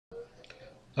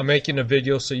I'm making a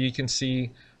video so you can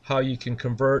see how you can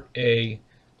convert a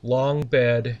long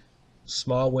bed,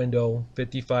 small window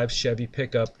 55 Chevy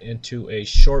pickup into a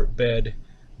short bed,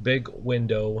 big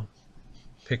window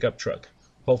pickup truck.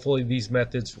 Hopefully these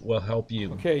methods will help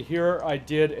you. Okay, here I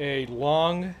did a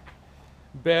long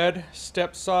bed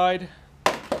step side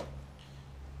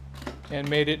and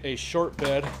made it a short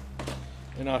bed,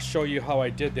 and I'll show you how I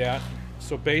did that.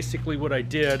 So basically what I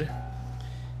did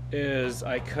is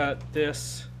I cut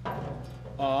this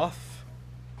off,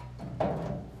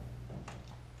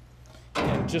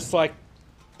 and just like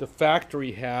the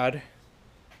factory had,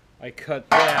 I cut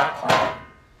that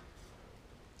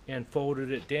and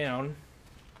folded it down.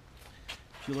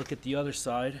 If you look at the other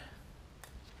side,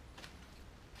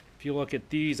 if you look at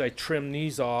these, I trimmed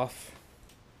these off,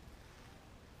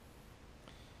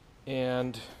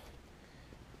 and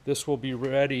this will be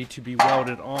ready to be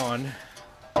welded on.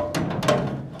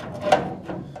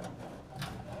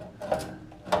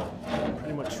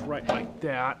 Pretty much right like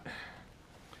that.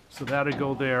 So that'll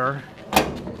go there.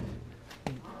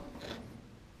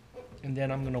 And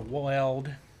then I'm going to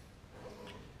weld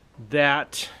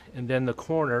that and then the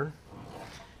corner.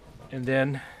 And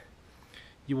then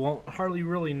you won't hardly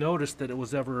really notice that it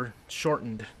was ever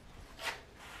shortened.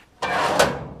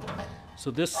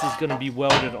 So this is going to be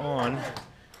welded on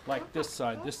like this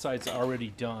side. This side's already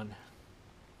done.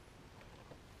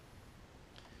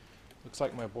 Looks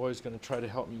like my boy's going to try to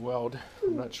help me weld.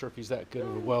 I'm not sure if he's that good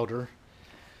of a welder.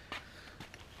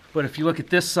 But if you look at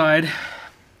this side,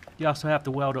 you also have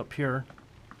to weld up here.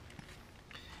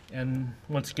 And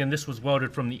once again, this was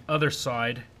welded from the other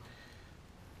side.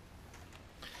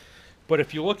 But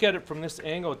if you look at it from this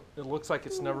angle, it looks like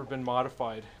it's never been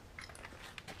modified.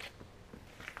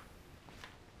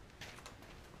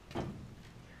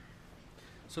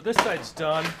 So this side's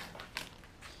done.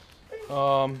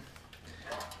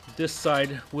 This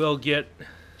side will get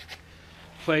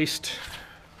placed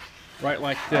right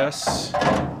like this.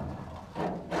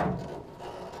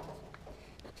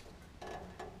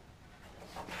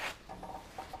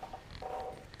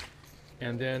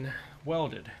 And then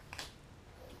welded.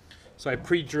 So I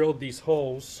pre-drilled these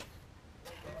holes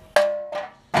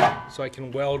so I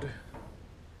can weld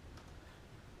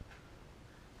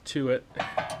to it.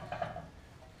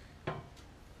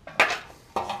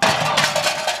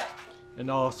 And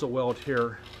I'll also weld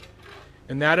here.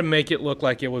 And that'll make it look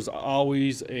like it was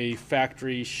always a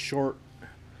factory short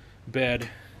bed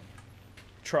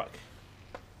truck.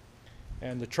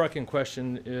 And the truck in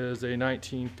question is a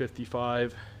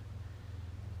 1955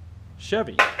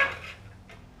 Chevy.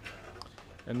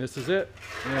 And this is it.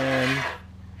 And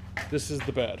this is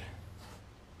the bed.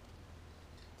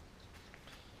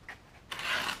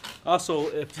 Also,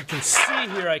 if you can see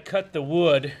here, I cut the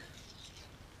wood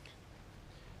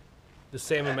the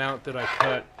same amount that I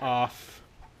cut off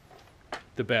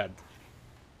the bed.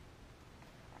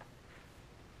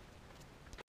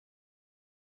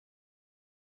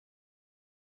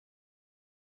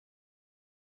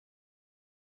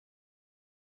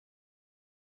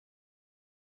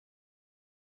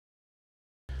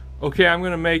 Okay, I'm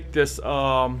going to make this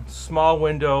small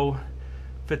window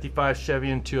 55 Chevy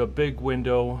into a big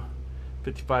window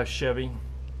 55 Chevy,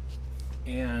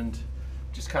 and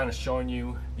just kind of showing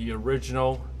you the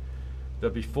original, the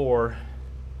before,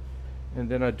 and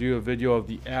then I do a video of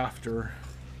the after.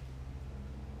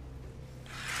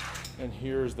 And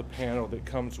here's the panel that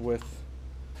comes with.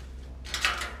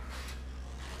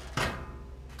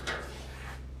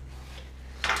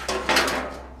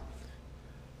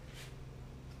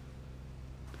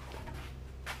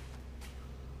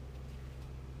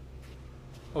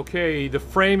 Okay, the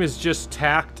frame is just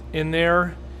tacked in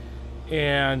there,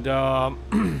 and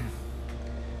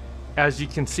as you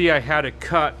can see, I had to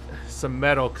cut some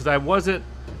metal because I wasn't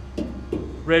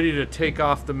ready to take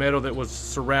off the metal that was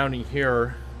surrounding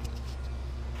here,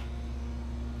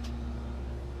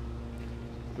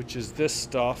 which is this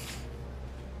stuff.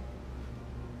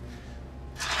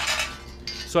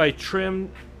 So I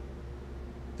trimmed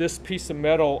this piece of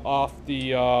metal off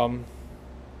the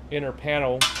inner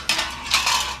panel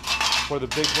for the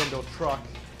big window truck.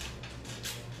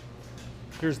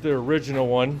 Here's the original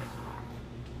one.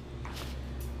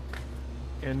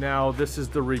 And now this is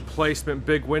the replacement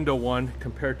big window one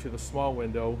compared to the small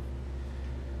window.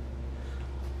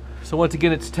 So once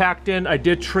again, it's tacked in. I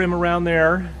did trim around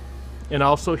there and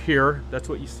also here. That's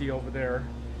what you see over there.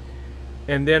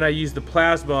 And then I used the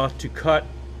plasma to cut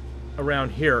around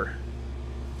here.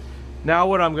 Now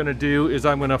what I'm going to do is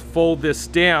I'm going to fold this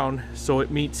down so it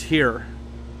meets here.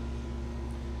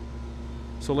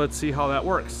 So let's see how that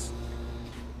works.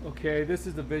 Okay, this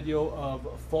is a video of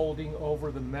folding over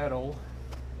the metal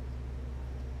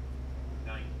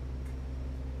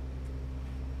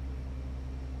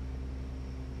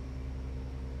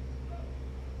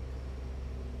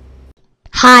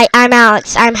Hi, I'm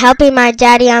Alex. I'm helping my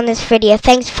daddy on this video.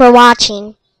 Thanks for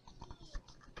watching.